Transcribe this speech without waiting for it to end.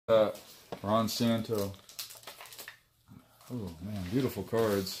Ron Santo. Oh man, beautiful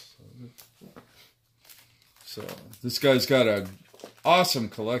cards. So this guy's got an awesome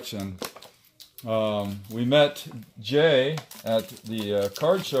collection. We met Jay at the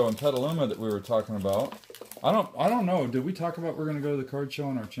card show in Petaluma that we were talking about. I don't know. Did we talk about we're going to go to the card show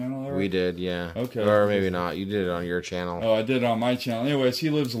on our channel, Eric? We did, yeah. Okay. Or maybe not. You did it on your channel. Oh, I did it on my channel. Anyways,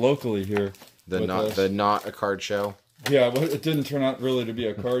 he lives locally here. The not a card show. Yeah, well, it didn't turn out really to be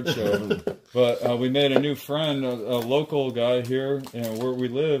a card show. But we made a new friend, a local guy here, where we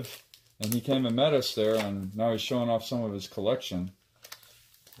live, and he came and met us there, and now he's showing off some of his collection.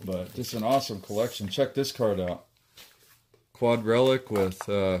 But just an awesome collection. Check this card out. Quad relic with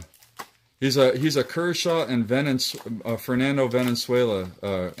he's a Kershaw and Fernando Valenzuela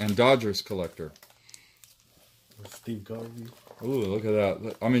and Dodgers collector. Steve Garvey. Ooh, look at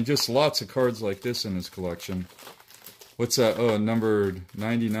that. I mean, just lots of cards like this in his collection. What's that? Oh, numbered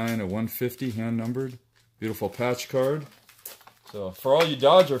 99 to 150, hand numbered. Beautiful patch card. So for all you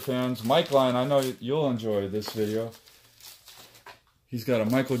Dodger fans, Mike Line, I know you'll enjoy this video. He's got a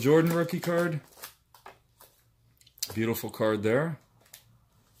Michael Jordan rookie card. Beautiful card there.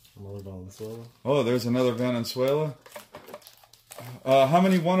 Another Valenzuela. Oh, there's another Valenzuela. How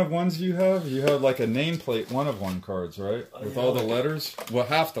many one-of-ones do you have? You have like a nameplate one-of-one cards, right? With all the letters? Well,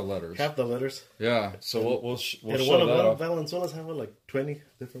 half the letters. Half the letters. Yeah, so we'll show one that off. Valenzuela's have like 20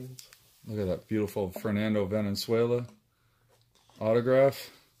 different ones. Look at that beautiful Fernando Valenzuela autograph.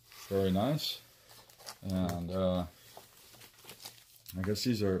 Very nice. And I guess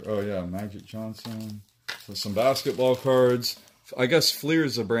these are, oh yeah, Magic Johnson. So some basketball cards. I guess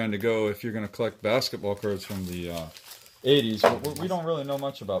Fleer's the brand to go if you're going to collect basketball cards from the 80s. But we don't really know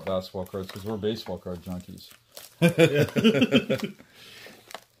much about basketball cards because we're baseball card junkies.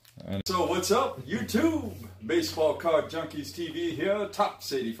 And so what's up, YouTube? Baseball Card Junkies TV here,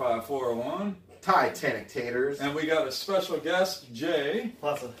 Tops 85401. Titanic Taters. And we got a special guest, Jay.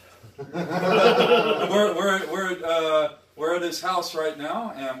 Plaza. We're at his house right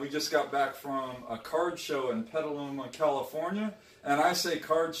now, and we just got back from a card show in Petaluma, California. And I say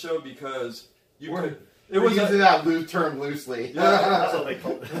card show because it was using that term loosely. Yeah, That's what they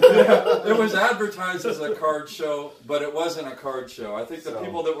call it. yeah, it was advertised as a card show, but it wasn't a card show. I think the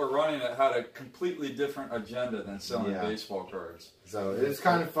people that were running it had a completely different agenda than selling baseball cards. So it's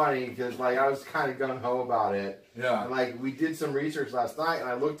kind of funny because like I was kind of gung ho about it. Yeah. And, like we did some research last night, and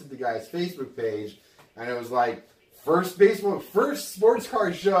I looked at the guy's Facebook page, and it was like first sports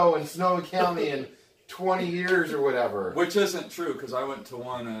card show in Sonoma County in 20 years or whatever. Which isn't true because I went to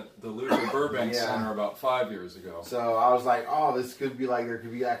one at the Luther Burbank Center about 5 years ago. So I was like, oh, this could be like there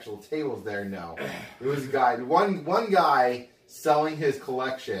could be actual tables there. No, it was a guy, one guy selling his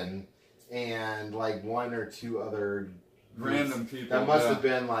collection, and like one or two other random people that must have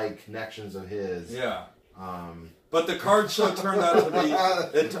been like connections of his. Yeah. But the card show turned out to be.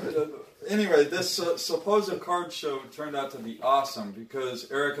 Anyway, this supposed card show turned out to be awesome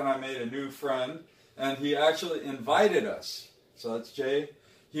because Eric and I made a new friend, and he actually invited us. So that's Jay.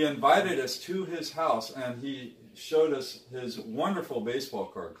 He invited us to his house, and he showed us his wonderful baseball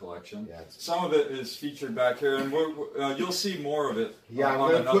card collection. Yeah, some of it is featured back here, and you'll see more of it. Yeah, I'm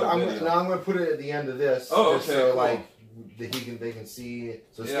going to put it at the end of this. Oh, okay. So cool. like they can see.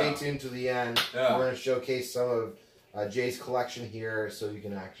 So stay tuned to the end. Yeah. We're going to showcase some of Jay's collection here, so you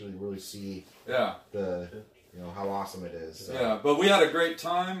can actually really see how awesome it is. So. Yeah, but we had a great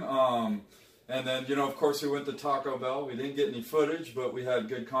time. And then, of course, we went to Taco Bell. We didn't get any footage, but we had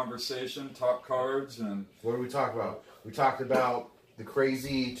good conversation, talked cards, and... What did we talk about? We talked about the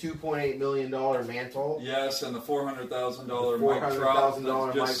crazy $2.8 million mantle. Yes, and the $400,000 Mike Trout.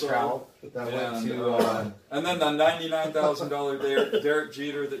 Mike Trout that went to... and then the $99,000 Derek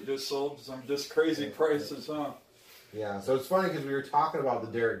Jeter that just sold. Some just crazy prices, huh? Yeah, so it's funny because we were talking about the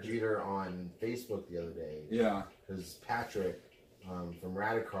Derek Jeter on Facebook the other day. Yeah. Because Patrick from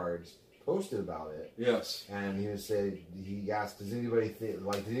Radicards posted about it. Yes. And he asked, does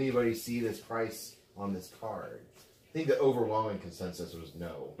anybody see this price on this card? I think the overwhelming consensus was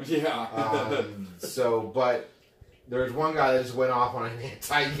no. Yeah. But there's one guy that just went off on an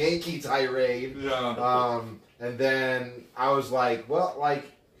anti-Yankee tirade. Yeah. And then I was like, well,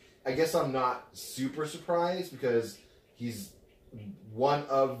 like, I guess I'm not super surprised because he's one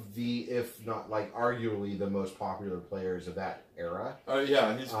of the, if not like arguably the most popular players of that era.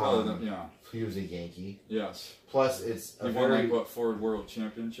 Yeah, he's probably he was a Yankee. Yes. Plus, it's he won 4 World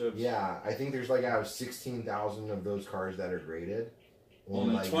Championships. Yeah, I think there's like out of 16,000 of those cards that are graded.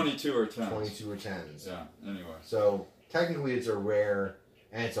 Only like 22 or 10. 22 or 10s. Yeah. Anyway. So technically, it's a rare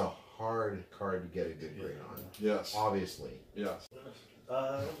and it's a hard card to get a good grade on. Yes. Obviously. Yes.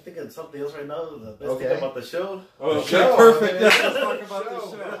 I'm thinking something else right now. The best Okay. thing about the show. Oh, okay, show. perfect. Okay. Let's talk about the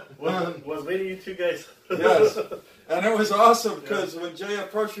show. Was waiting you two guys. Yes, and it was awesome because when Jay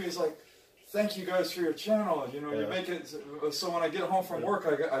approached me, he's like, "Thank you guys for your channel. You know, you make it so when I get home from work,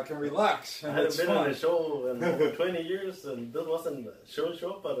 I can relax." And I hadn't it's been fun. on a show in over 20 years, and this wasn't a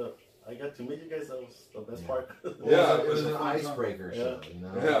show, but I got to meet you guys. That was the best part. Yeah, it was a an fun time. icebreaker show. You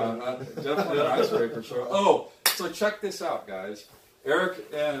know? Yeah, definitely an icebreaker show. Oh, so check this out, guys. Eric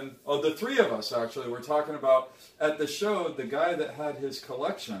and the three of us actually were talking about at the show the guy that had his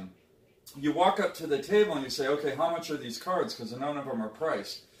collection. You walk up to the table and you say, "Okay, how much are these cards?" Because none of them are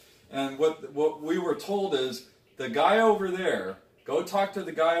priced. And what we were told is the guy over there. Go talk to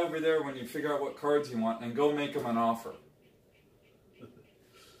the guy over there when you figure out what cards you want, and go make him an offer.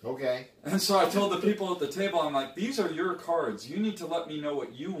 Okay. And so I told the people at the table, I'm like, these are your cards. You need to let me know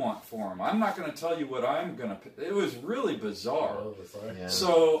what you want for them. I'm not going to tell you what I'm going to pick. It was really bizarre. Yeah.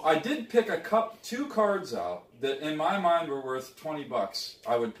 So I did pick two cards out that in my mind were worth $20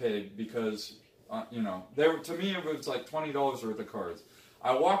 I would pay because, you know, they were, to me it was like $20 worth of cards.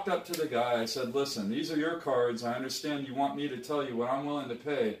 I walked up to the guy, I said, "Listen, these are your cards. I understand you want me to tell you what I'm willing to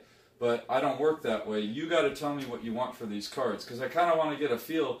pay. But I don't work that way. You got to tell me what you want for these cards because I kind of want to get a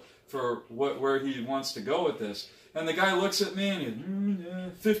feel for where he wants to go with this." And the guy looks at me and he's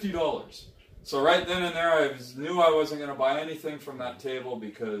 $50. So right then and there, I knew I wasn't going to buy anything from that table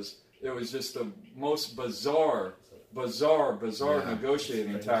because it was just the most bizarre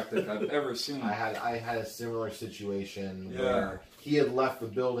negotiating tactic I've ever seen. I had a similar situation where he had left the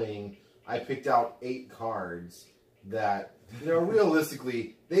building. I picked out 8 cards that, you know,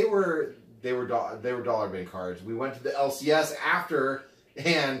 realistically, they were dollar bin cards. We went to the LCS after,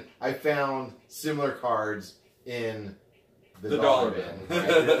 and I found similar cards in the dollar bin.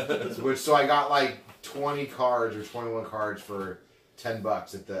 Right? So I got like 20 cards or 21 cards for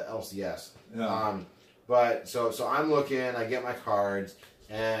 $10 at the LCS. Yeah. But so I'm looking, I get my cards,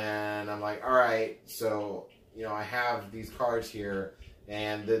 and I'm like, all right, so you know I have these cards here,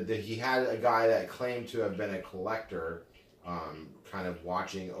 and he had a guy that claimed to have been a collector. Kind of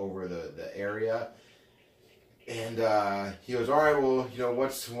watching over the area, and he goes, "All right, well, you know,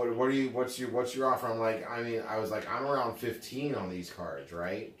 what's your offer?" I'm like, I was like, I'm around 15 on these cards,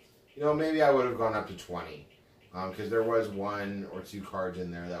 right? You know, maybe I would have gone up to 20, because there was 1 or 2 cards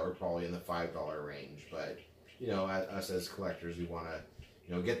in there that were probably in the $5 range. But you know, us as collectors, we want to,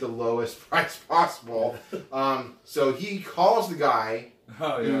 you know, get the lowest price possible. So he calls the guy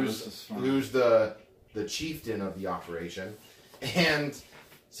who's the chieftain of the operation, and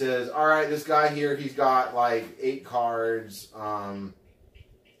says, "All right, this guy here, he's got like 8 cards,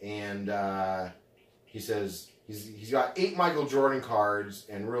 and he says he's got 8 Michael Jordan cards,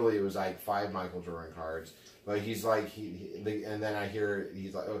 and really it was like 5 Michael Jordan cards. But he's like and then I hear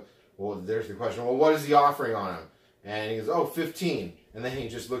he's like, oh, well, there's the question. Well, what is he offering on him? And he goes, oh, 15. And then he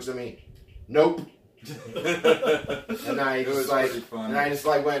just looks at me, nope. And I just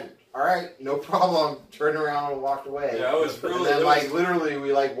went, all right, no problem. Turned around and walked away. Yeah, it was really. And then literally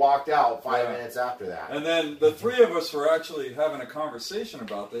we walked out 5 minutes after that. And then the three of us were actually having a conversation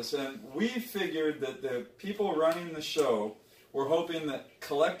about this, and we figured that the people running the show were hoping that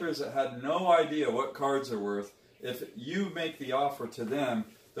collectors that had no idea what cards are worth, if you make the offer to them,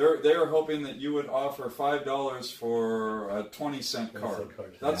 they're hoping that you would offer $5 for a 20-cent card.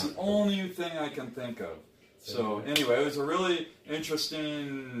 That's the only thing I can think of. So anyway, it was a really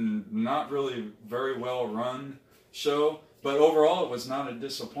interesting, not really very well run show, but overall it was not a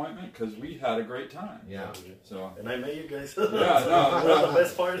disappointment because we had a great time. Yeah. So. And I met you guys. Yeah, no, that was the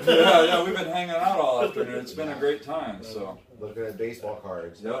best part. yeah, we've been hanging out all afternoon. It's been a great time. So. Looking at baseball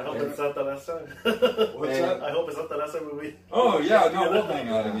cards. Yep. I hope it's not the last time. What's that? I hope it's not the last time we. Oh yeah, no, we'll hang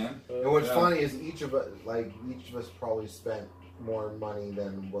out again. And what's funny is each of us probably spent more money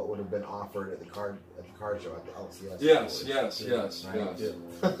than what would have been offered at the card show at the LCS. Yes. I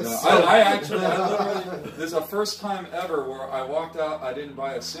literally, this is the first time ever where I walked out, I didn't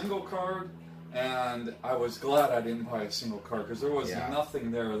buy a single card, and I was glad I didn't buy a single card because there was nothing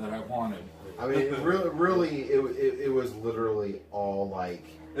there that I wanted. I mean, really, it was literally all like.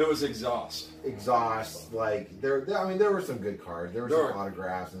 It was exhaust. Like there were some good cards. There were some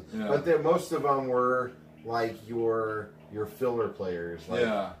autographs, but most of them were like your filler players. Like,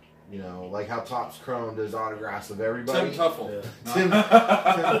 you know, like how Topps Chrome does autographs of everybody. Tim Tuffle. Yeah. Tim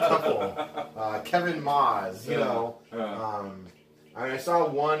Tuffle. Kevin Moz. You know. I mean, I saw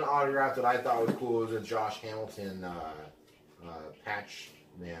one autograph that I thought was cool. It was a Josh Hamilton patch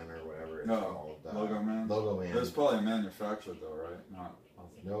man or whatever it's called. Logo man. Logo man. It was probably manufactured though, right? Not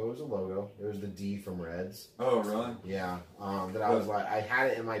No, it was a logo. It was the D from Reds. Oh, really? Yeah. That I was like, I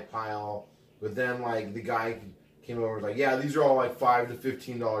had it in my pile, but then like the guy came over and was like, yeah, these are all like $5 to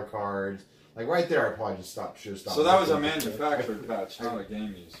 $15 cards. Like right there, I probably just should have stopped. So that was a manufactured patch, not a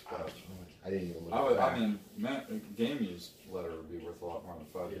game used patch. I didn't even look at that. I mean, game used letter would be worth a lot more than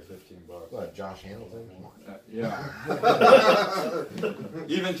 $5 to $15. What, Josh Hamilton? Come on. Yeah.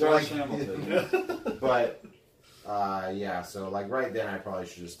 Even Josh Hamilton. But yeah, so like right then, I probably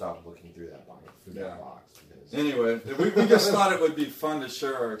should have stopped looking through that box. Because... Anyway, we just thought it would be fun to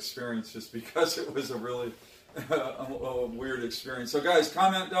share our experience, just because it was a really a weird experience. So guys,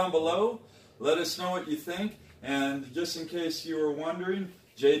 comment down below. Let us know what you think. And just in case you were wondering,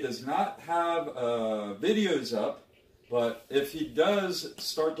 Jay does not have videos up, but if he does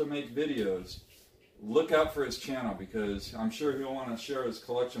start to make videos, look out for his channel, because I'm sure he'll want to share his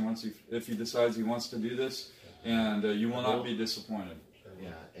collection if he decides he wants to do this, and you will not be disappointed.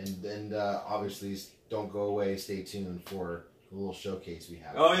 Yeah, and obviously don't go away. Stay tuned for the little showcase we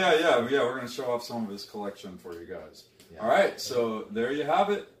have. Oh yeah. We're going to show off some of his collection for you guys. Yeah. All right, so there you have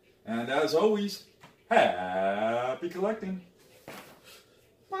it. And as always, happy collecting.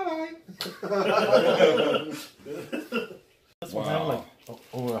 Bye-bye. This one's having like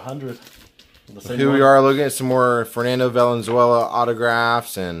over 100. Here we are looking at some more Fernando Valenzuela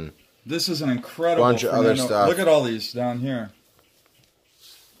autographs and this is an incredible bunch of other stuff. Look at all these down here.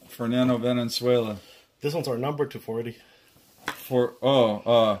 Fernando Valenzuela. This one's our number to 40.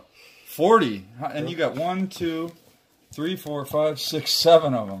 40. And you got 1, 2, 3, 4, 5, 6,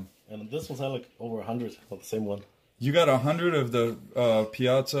 7 of them. And this one's had like over 100 of the same one. You got 100 of the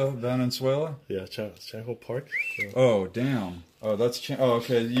Piazza Valenzuela? Yeah, Chanho Park. Yeah. Oh, damn. Oh, that's...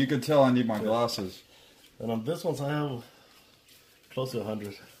 okay, you can tell I need my glasses. And on this one's I have close to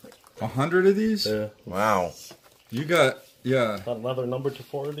 100. 100 of these? Yeah. wow. You got... Yeah. Got another number to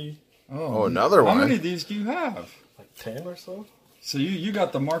 40. Oh, another one. How many of these do you have? Like 10 or so. So you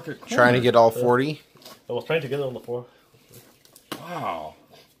got the market corner. Trying to get all 40? I was trying to get it on the floor. Wow.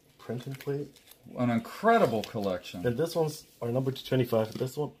 Printing plate. An incredible collection. And this one's our number to 25.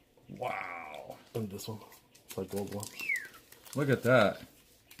 This one. Wow. And this one. It's like gold one. Look at that.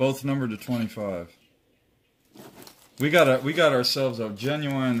 Both numbered to 25. We got ourselves a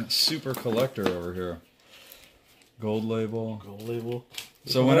genuine super collector over here. Gold label. Gold label.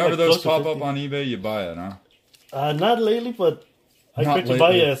 So whenever those pop up on eBay, you buy it, huh? Not lately, but I tried to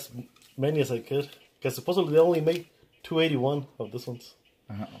buy as many as I could. Because supposedly they only make 281 of this ones.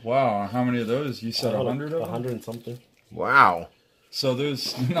 Wow, how many of those? You said 100 of them? 100 and something. Wow. So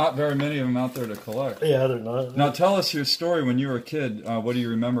there's not very many of them out there to collect. Yeah, they're not. Now tell us your story when you were a kid. What do you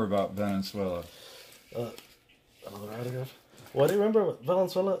remember about Valenzuela? Another autograph. Well, I remember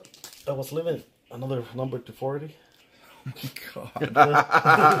Valenzuela. I was living another number to 40. Oh my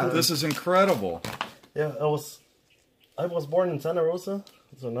God. This is incredible. Yeah, I was born in Santa Rosa.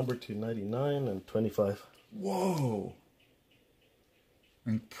 It's a number to 99 and 25. Whoa.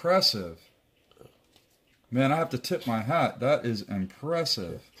 Impressive. Man, I have to tip my hat. That is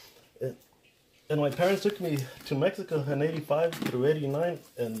impressive. And my parents took me to Mexico in 85 through 89.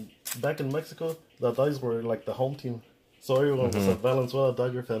 And back in Mexico, the Dodgers were like the home team. So everyone was a Valenzuela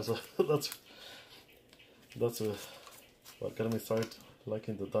Dodger fan. So that's what got me started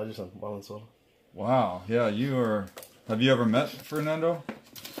liking the Dodgers and Valenzuela. Wow. Yeah, have you ever met Fernando?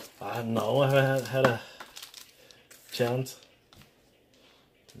 No, I haven't had a chance.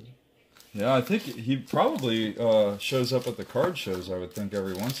 Yeah, I think he probably shows up at the card shows, I would think,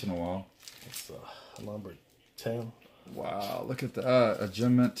 every once in a while. It's number 10. Wow, look at that. A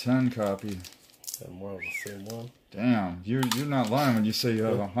Gem Mint 10 copy. And more of the same one. Damn, you're not lying when you say you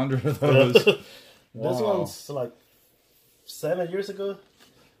have 100 of those. Wow. This one's like 7 years ago.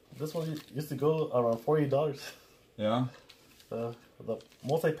 This one used to go around $40. Yeah? The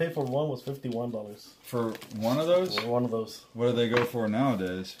most I paid for one was $51. For one of those? For one of those. What do they go for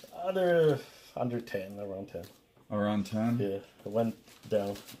nowadays? They're under 10, around 10. Around 10? Yeah, it went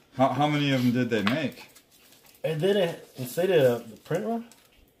down. How many of them did they make? And then it said the print run,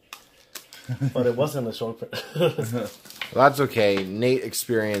 but it wasn't a short print. Well, that's okay. Nate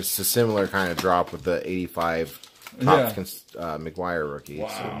experienced a similar kind of drop with the 85 McGuire rookie.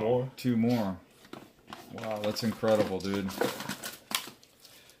 Wow. Two more. Wow, that's incredible, dude.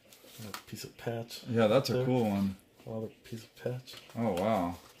 A piece of patch. Yeah, that's a cool one. Another piece of patch. Oh,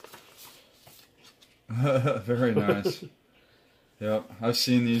 wow. Very nice. Yep, I've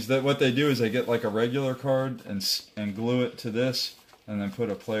seen these. What they do is they get like a regular card and glue it to this, and then put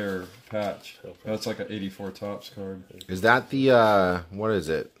a player patch. That's like an 84 Topps card. Is that the what is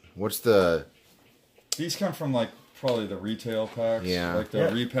it? What's the? These come from like probably the retail packs. Yeah. Like the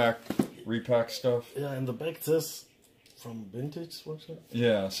repack stuff. Yeah, and the back says from Vintage, what's it?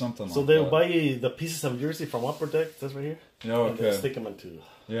 Yeah, something like that. So they'll buy the pieces of jersey from Upper Deck, that's right here. Yeah, And they okay. stick them into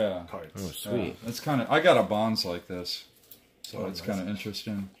cards. Oh, sweet. Yeah, it's kind of. I got a Bonds like this, so Oh, it's nice. kind of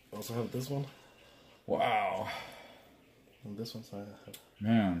interesting. I also have this one. Wow, And this one's I have.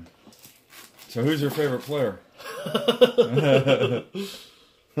 man. So who's your favorite player?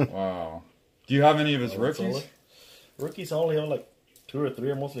 Wow. Do you have any of his rookies? Rookies, I only have like 2 or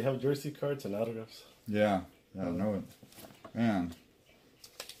 3. I mostly have jersey cards and autographs. Yeah. Yeah, I know it. Man.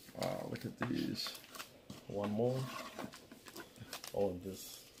 Wow, look at these. One more. Oh, and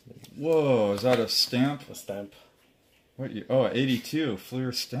this. Whoa, is that a stamp? A stamp. What? 82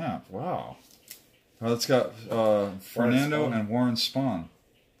 Fleer stamp. Wow. Oh, it's got Fernando Spawn. and Warren Spawn.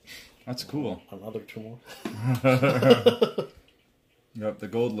 That's cool. Another 2 more. Yep, the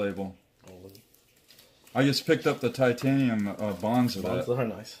gold label. I just picked up the titanium bonds of Bonds that. are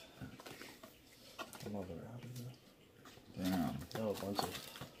nice. Another. Damn. Oh, a bunch of.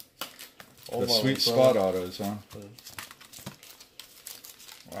 The sweet spot autos, huh?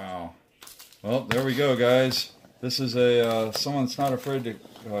 Wow. Well, there we go, guys. This is a someone's not afraid to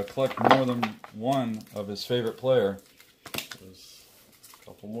collect more than one of his favorite player. There's a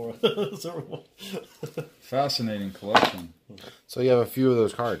couple more. Several. Fascinating collection. So you have a few of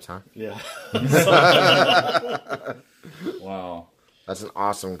those cards, huh? Yeah. Wow. That's an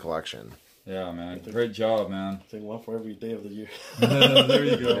awesome collection. Yeah, man. Great job, man. Take one for every day of the year. There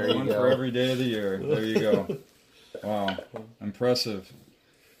you go. There you One go. for every day of the year. There you go. Wow. Impressive.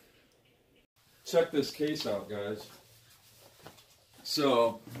 Check this case out, guys.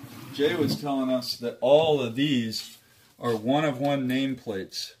 So, Jay was telling us that all of these are one-of-one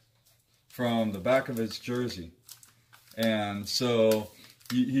nameplates from the back of his jersey. And so,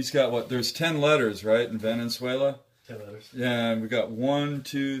 he's got what? There's 10 letters, right, in Valenzuela? 10 letters. Yeah, and we got 1,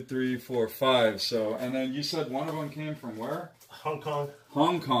 2, 3, 4, 5. So, and then you said one of them came from where? Hong Kong.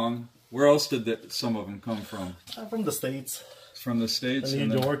 Hong Kong. Where else did some of them come from? From the States. From the States?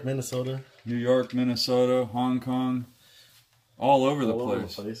 New York, Minnesota. New York, Minnesota, Hong Kong. All over the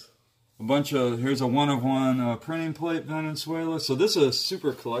place. A bunch of, here's a one-of-one printing plate Valenzuela. So this is a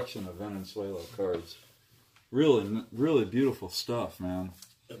super collection of Valenzuela cards. Really, really beautiful stuff, man.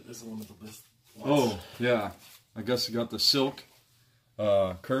 And this is one of the best ones. Oh, yeah. I guess you got the silk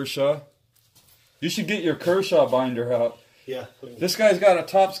Kershaw. You should get your Kershaw binder out. Yeah. This guy's got a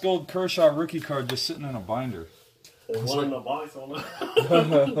Topps Gold Kershaw rookie card just sitting in a binder. There's one in the box. On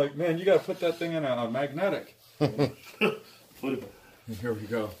Like, man, you got to put that thing in a magnetic. Here we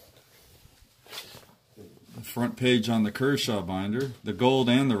go. Front page on the Kershaw binder, the gold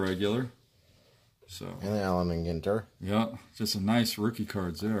and the regular. So. And the Allen and Ginter. Yeah, just a nice rookie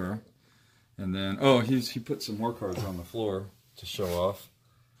cards there. And then, oh, he put some more cards on the floor to show off.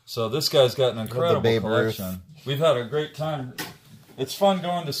 So this guy's got an incredible Babe collection. Ruth. We've had a great time. It's fun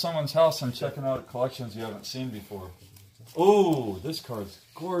going to someone's house and checking out collections you haven't seen before. Oh, this card's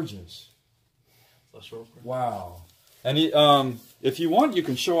gorgeous. Wow. And if you want, you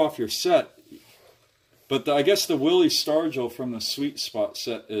can show off your set. But I guess the Willie Stargell from the Sweet Spot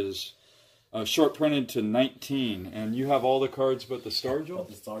set is short printed to 19. And you have all the cards but the Stargell?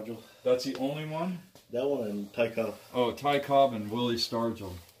 The Stargell. That's the only one? That one and Ty Cobb. Oh, Ty Cobb and Willie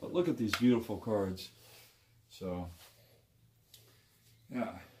Stargell. But look at these beautiful cards. So, yeah.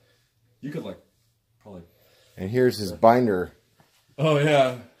 You could, like, probably... And here's his binder. Oh,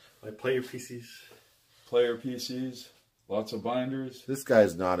 yeah. My player PCs. Player PCs. Lots of binders. This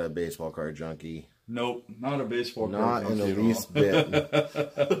guy's not a baseball card junkie. Nope, not a baseball Not card in the junkie at least all.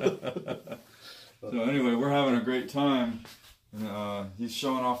 bit. So anyway, we're having a great time. And, he's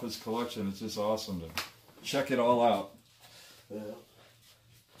showing off his collection. It's just awesome to check it all out. Yeah.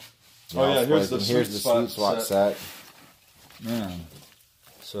 Oh yeah, here's the Sweet Spot set. Man,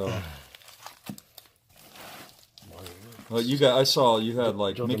 so. Well, I saw you had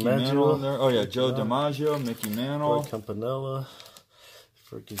like Joe Mickey DiMaggio. Mantle in there. Oh yeah, Joe DiMaggio, Mickey Mantle. Roy Campanella.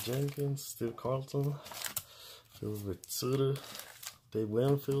 Fergie Jenkins. Steve Carlton. Phil Ritsuda. Dave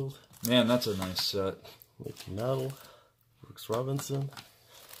Winfield. Man, that's a nice set. Mickey Mantle. Brooks Robinson.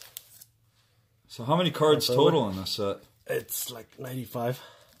 So how many cards total in this set? It's like 95.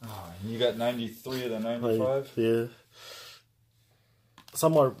 Oh, you got 93 of the 95? Yeah.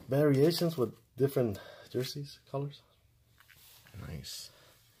 Some are variations with different jerseys, colors. Nice.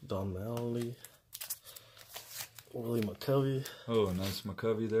 Don Malley. Willie McCovey. Oh, nice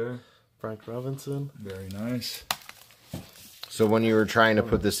McCovey there. Frank Robinson. Very nice. So when you were trying to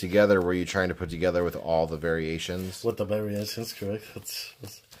put this together, were you trying to put together with all the variations? With the variations, correct.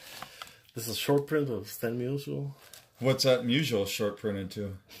 This is short print of Stan Musial. What's that usual short printed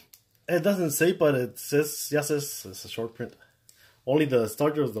to? It doesn't say, but it says, yes, it's a short print. Only the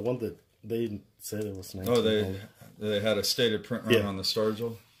starter is the one that they said it was 19. Oh, they had a stated print run on the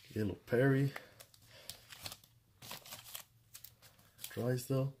Stargell. Yellow Perry.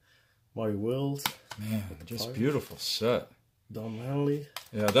 Drysdale. Maury Wills. Man, just beautiful set. Don Manley.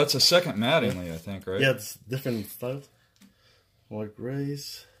 Yeah, that's a second Mattingly, I think, right? Yeah, it's different styles. Mark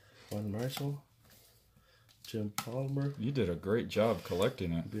Grace. Juan Marshall. Jim Palmer. You did a great job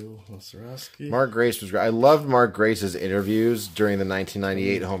collecting it. Bill Maserowski. Mark Grace was great. I loved Mark Grace's interviews during the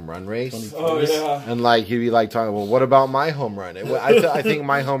 1998 home run race. Oh, yeah. And like he'd be like talking, well, what about my home run? I think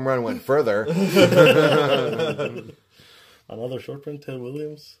my home run went further. Another short print, Ted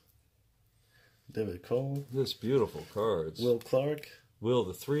Williams. David Cole. Just beautiful cards. Will Clark. Will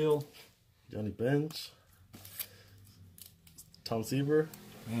the Thrill. Johnny Bench. Tom Seaver.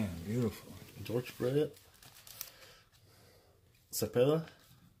 Man, beautiful. George Brett. Cepeda.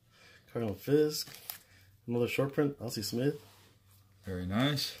 Cardinal Fisk. Another short print, Elsie Smith. Very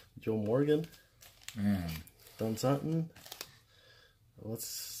nice. Joe Morgan. Man. Don Sutton.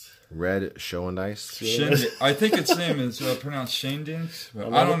 What's Red Show and Dice. I think its name is pronounced Shane Dinks,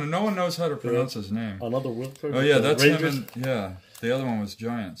 but I don't know. No one knows how to pronounce his name. Another Will Clark. Oh yeah, that's Rangers. him. Yeah, the other one was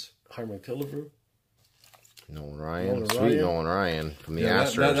Giants. Harman Killebrew. Nolan Ryan. Nolan Sweet Ryan. Nolan Ryan from the Yeah,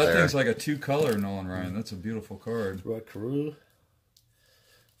 Astros that there. thing's like a 2-color Nolan Ryan. That's a beautiful card. Rod Carew.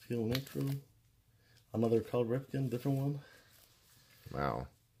 Phil Necro. Another Carl Ripken, different one. Wow.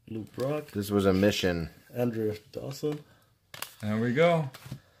 Luke Brock. This was a mission. Andrew Dawson. There we go.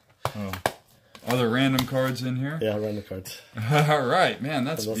 Oh, other random cards in here. Yeah, random cards. All right, man,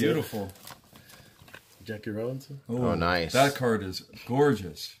 that's That's beautiful. Jackie Robinson. Oh, nice. That card is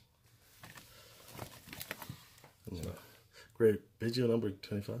gorgeous. Great. Biggio number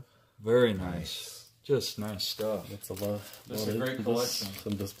 25. Very nice. Just nice stuff. That's a lot. That's a great collection.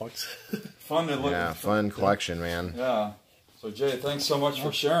 In this box. Fun to look Yeah, at. fun collection, man. Yeah. So Jay, thanks so much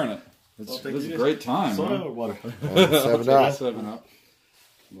for sharing it. This is a great time. Soda Man. or water? 7 up. 7 Up.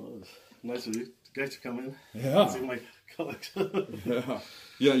 Well, nice of you guys to come in. Yeah. And see my collection. Yeah.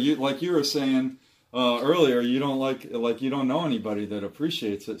 Yeah. You like you were saying earlier. You don't know anybody that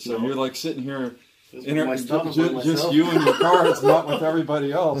appreciates it. So No. you're like sitting here. Just with my stuff, with Just myself. you and your cards, not with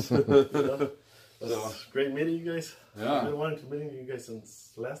everybody else. It's great meeting you guys. Yeah. I've been wanting to meet you guys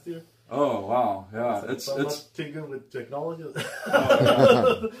since last year. Oh wow, yeah, I'm not too good with technology.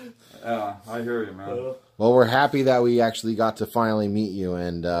 Yeah, I hear you, man. Well, we're happy that we actually got to finally meet you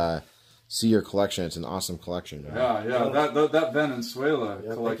and see your collection. It's an awesome collection. Man. Yeah. That Valenzuela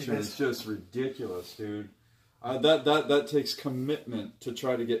collection guys. is just ridiculous, dude. That takes commitment to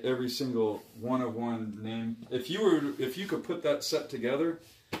try to get every single one name. If you could put that set together,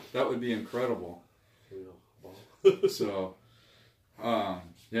 that would be incredible. So,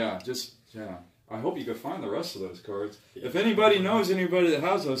 yeah. I hope you can find the rest of those cards. If anybody knows anybody that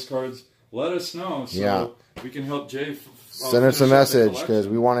has those cards, let us know so we can help Jay. Send us a finish up the message because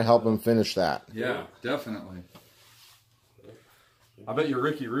collection. we want to help him finish that. Yeah, definitely. I bet your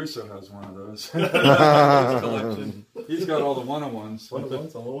Ricky Russo has one of those. Collection. He's got all the one-on-ones.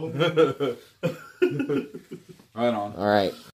 One-on-ones all over. Right on. All right.